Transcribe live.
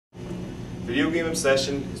Video game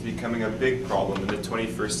obsession is becoming a big problem in the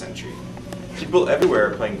 21st century. People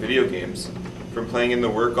everywhere are playing video games, from playing in the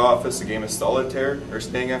work office a game of solitaire or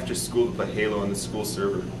staying after school to play Halo on the school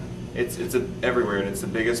server. It's everywhere, and it's the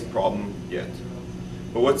biggest problem yet.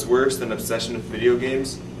 But what's worse than obsession with video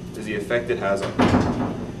games is the effect it has on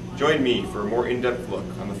people. Join me for a more in-depth look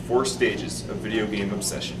on the 4 stages of video game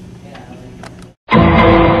obsession.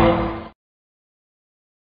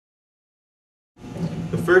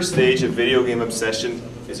 The first stage of video game obsession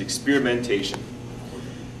is experimentation.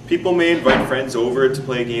 People may invite friends over to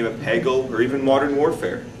play a game of Peggle or even Modern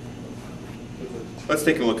Warfare. Let's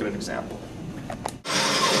take a look at an example. So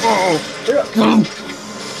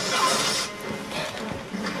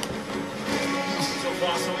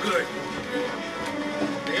far, so good.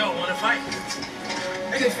 They all want to fight.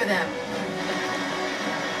 Good for them.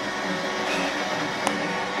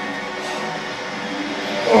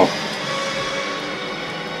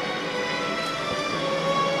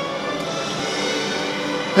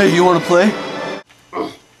 Hey, you want to play?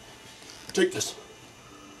 Take this.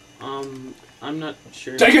 I'm not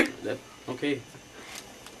sure. Take it! Okay.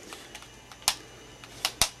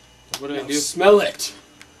 What do I Now do? smell it.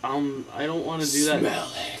 I don't want to do that. Smell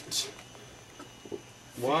it.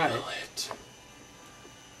 Why? Smell it.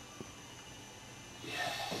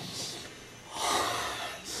 Yes.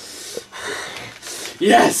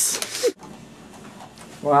 Yes!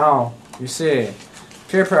 Wow, you see,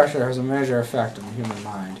 peer pressure has a major effect on the human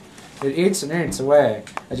mind. It eats and eats away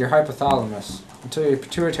at your hypothalamus until your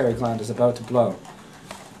pituitary gland is about to blow.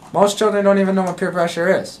 Most children don't even know what peer pressure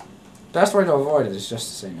is. Best way to avoid it is just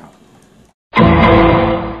to say no.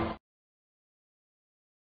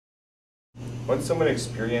 Once someone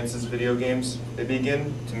experiences video games, they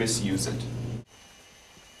begin to misuse it.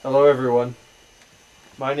 Hello everyone,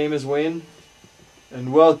 my name is Wayne,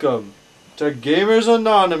 and welcome to Gamers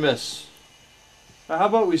Anonymous. Now how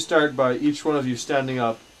about we start by each one of you standing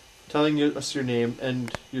up, telling us your name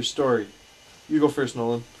and your story. You go first,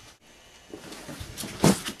 Nolan.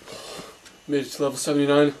 Made it to level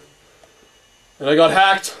 79. And I got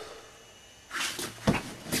hacked.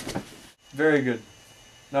 Very good.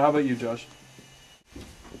 Now how about you, Josh?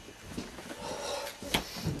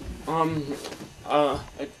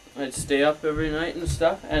 I'd stay up every night and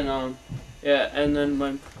stuff, and yeah, and then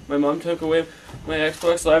my mom took away my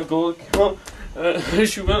Xbox Live Gold account.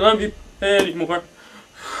 She wouldn't let me pay anymore.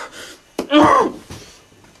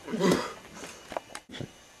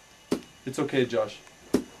 It's okay, Josh.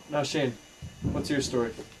 Now Shane, what's your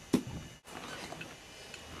story?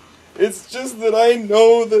 It's just that I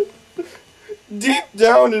know that deep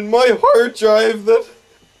down in my hard drive that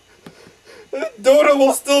Dota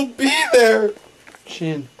will still be there.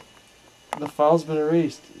 Shane, the file's been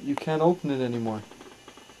erased. You can't open it anymore.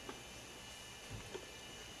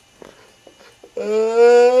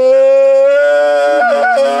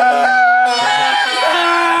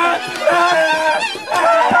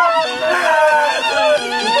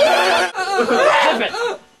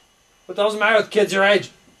 What the hell's the matter with kids your age?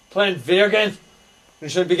 Playing video games? You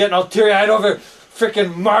shouldn't be getting all teary-eyed over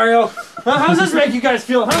frickin' Mario. Huh? How does this make you guys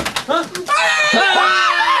feel, huh? Huh?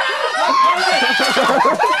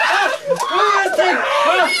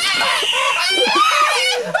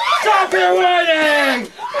 Stop your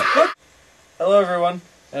whining! Hello everyone,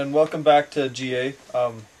 and welcome back to GA.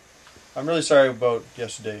 I'm really sorry about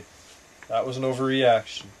yesterday. That was an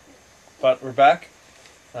overreaction. But we're back,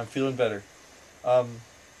 and I'm feeling better.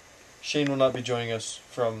 Shane will not be joining us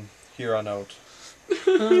from here on out.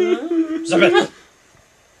 Zip it!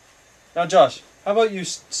 Now Josh, how about you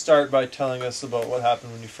start by telling us about what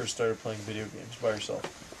happened when you first started playing video games by yourself?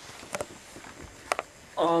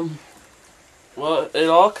 Well, it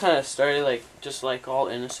all kind of started just all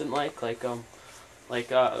innocent I'd go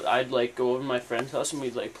over to my friend's house and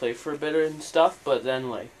we'd play for a bit and stuff, but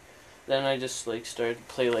then I just started to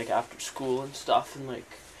play after school and stuff, and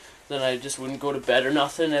then I just wouldn't go to bed or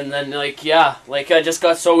nothing, and then I just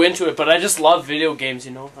got so into it, but I just love video games,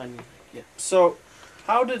 you know. I mean, yeah. So,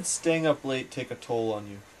 how did staying up late take a toll on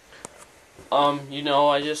you? You know,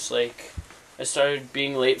 I just I started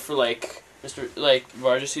being late for Mr.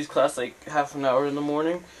 Vargas' class half an hour in the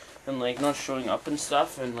morning, and not showing up and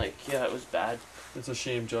stuff, and yeah, it was bad. It's a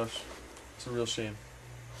shame, Josh. It's a real shame.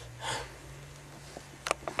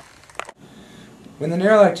 When the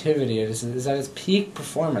neural activity is at its peak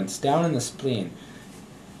performance down in the spleen,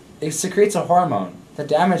 it secretes a hormone that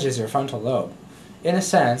damages your frontal lobe. In a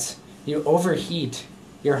sense, you overheat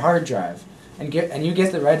your hard drive, and you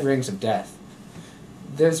get the red rings of death.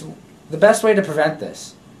 The best way to prevent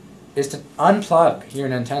this is to unplug your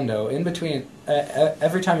Nintendo in between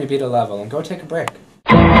every time you beat a level and go take a break.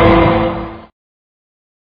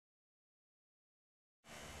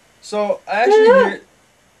 So I actually hear,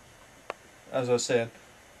 as I was saying,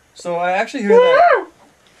 so I actually hear that.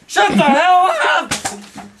 Shut the hell up!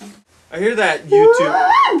 I hear that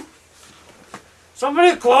YouTube.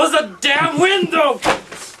 Somebody close the damn window!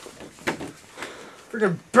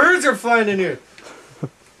 Freaking birds are flying in here.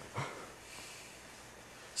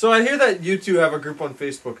 So I hear that you two have a group on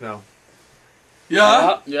Facebook now.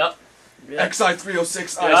 Yeah? Yep.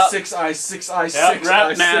 XI306, Yeah. I6, I6, I6, Yeah,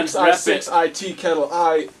 rap, man, I6, I6, IT kettle,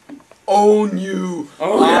 I own you.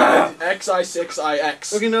 Oh, yeah.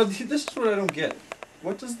 XI6, Okay, now this is what I don't get.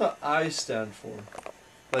 What does the I stand for?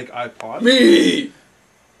 Like iPod? Me!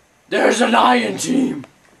 There's an iron team.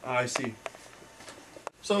 I see.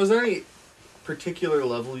 So is there any particular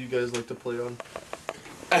level you guys like to play on?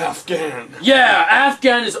 Afghan. Yeah,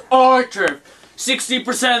 Afghan is archer.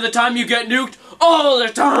 60% of the time you get nuked all the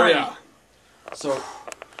time. Oh, yeah. So,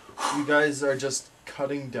 you guys are just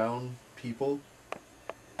cutting down people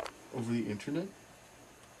over the internet?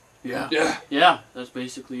 Yeah. Yeah. Yeah, that's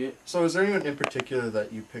basically it. So is there anyone in particular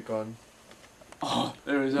that you pick on? Oh,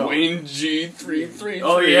 there is that. Wayne G333.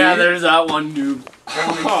 Oh yeah, there's that one dude.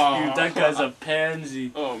 Oh. Dude, that guy's a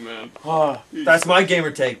pansy. Oh, man. Oh. That's my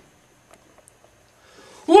gamer tag.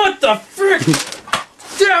 What the frick?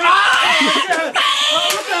 Damn it!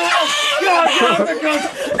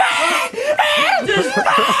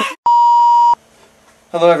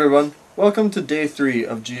 Hello everyone. Welcome to day 3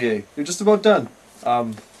 of GA. You're just about done.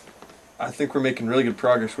 I think we're making really good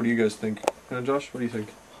progress. What do you guys think? Josh, what do you think?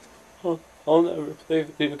 I'll never play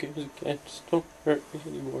video games again. Just don't hurt me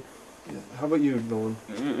anymore. Yeah. How about you, Nolan?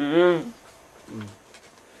 Mm-hmm.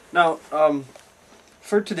 Now,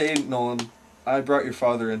 for today, Nolan, I brought your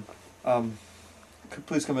father in.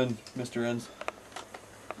 Please come in, Mr. Enns.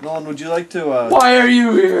 Nolan, would you like to, Why are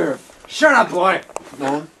you here? Shut up, boy!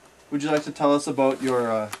 Nolan, would you like to tell us about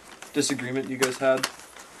your, disagreement you guys had?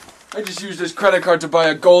 I just used his credit card to buy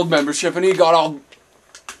a gold membership and he got all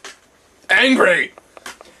angry.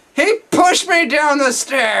 He pushed me down the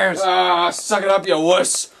stairs! Ah, suck it up, you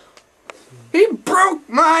wuss. He broke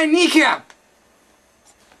my kneecap!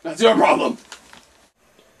 That's your problem.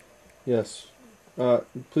 Yes.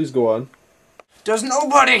 Please go on. Does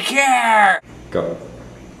nobody care? Go.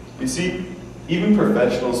 You see, even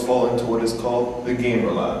professionals fall into what is called the game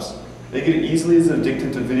relapse. They get easily as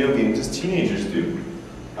addicted to video games as teenagers do.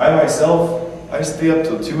 I stay up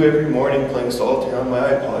till 2 every morning playing solitaire on my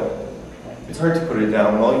iPod. It's hard to put it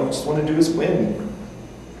down when all you just want to do is win.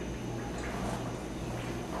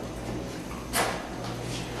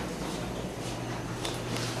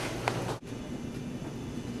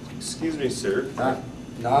 Excuse me, sir,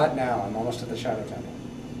 Not now. I'm almost at the Shadow Temple.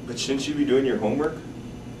 but shouldn't you be doing your homework?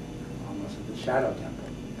 Almost at the Shadow Temple.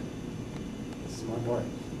 This is more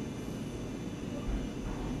important.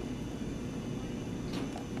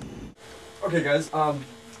 Okay, guys,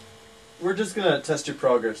 we're just gonna test your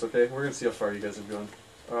progress, okay? We're gonna see how far you guys have gone.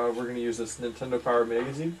 We're gonna use this Nintendo Power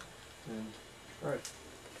magazine, and, alright.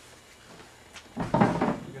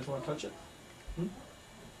 You guys wanna touch it?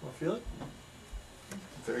 Wanna feel it?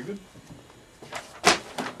 Very good.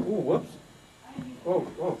 Ooh, whoops. Oh.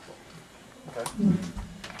 Okay.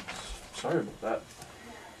 Sorry about that.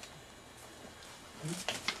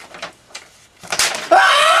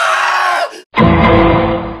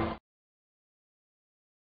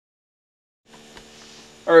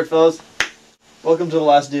 Alright, fellas. Welcome to the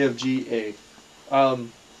last day of GA.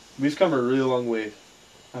 We've come a really long way.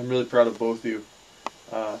 I'm really proud of both of you.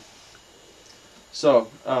 Now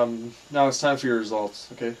it's time for your results,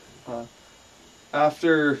 okay?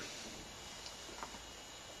 After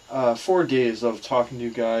 4 days of talking to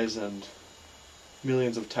you guys and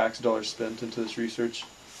millions of tax dollars spent into this research,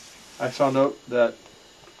 I found out that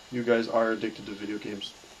you guys are addicted to video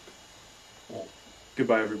games.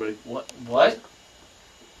 Goodbye, everybody. What? What?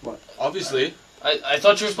 Obviously. I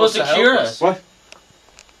thought you were supposed to help cure us. us. What?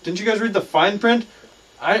 Didn't you guys read the fine print?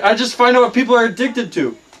 I just find out what people are addicted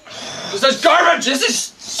to. This is garbage! This is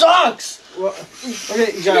sucks! Well,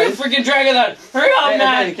 okay, Give me a guys. freaking dragon that. Hurry up,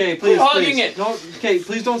 man! Okay, please, Quit hogging please. it! No, okay,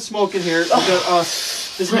 please don't smoke in here.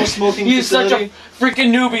 There's no smoking He's such facility. a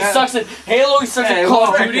freaking noob. He sucks at Halo. He sucks at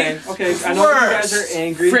Call of Duty. Okay, I know you guys are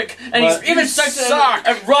angry. Frick, and but- he's even sucks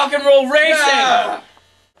at rock and roll racing. Yeah.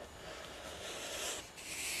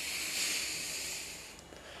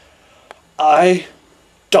 I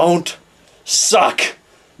don't suck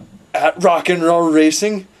at rock and roll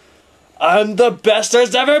racing. I'm the best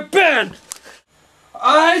there's ever been.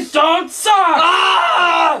 I don't suck.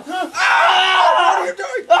 Ah! Ah! What are you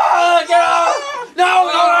doing? Ah! Get out! No!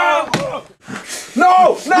 No!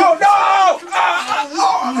 No! No!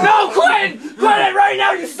 No! Quit! Quit it right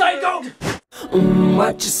now, you psycho!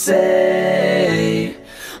 what you say.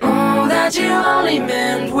 That you only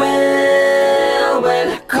meant well,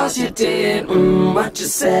 well, 'cause you did, what you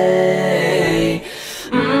say.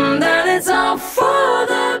 That it's all for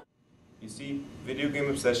the... You see, video game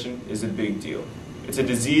obsession is a big deal. It's a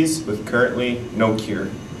disease with currently no cure.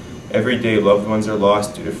 Every day loved ones are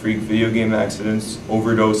lost due to freak video game accidents,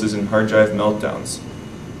 overdoses, and hard drive meltdowns.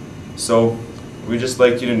 So, we'd just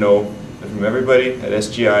like you to know that from everybody at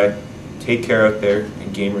SGI, take care out there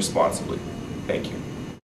and game responsibly. Thank you.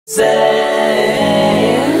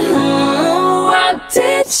 Say, what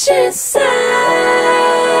did she say?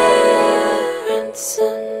 Rinse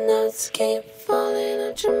and notes keep falling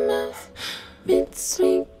out your mouth.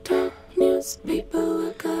 Mid-sweet talk, newspaper.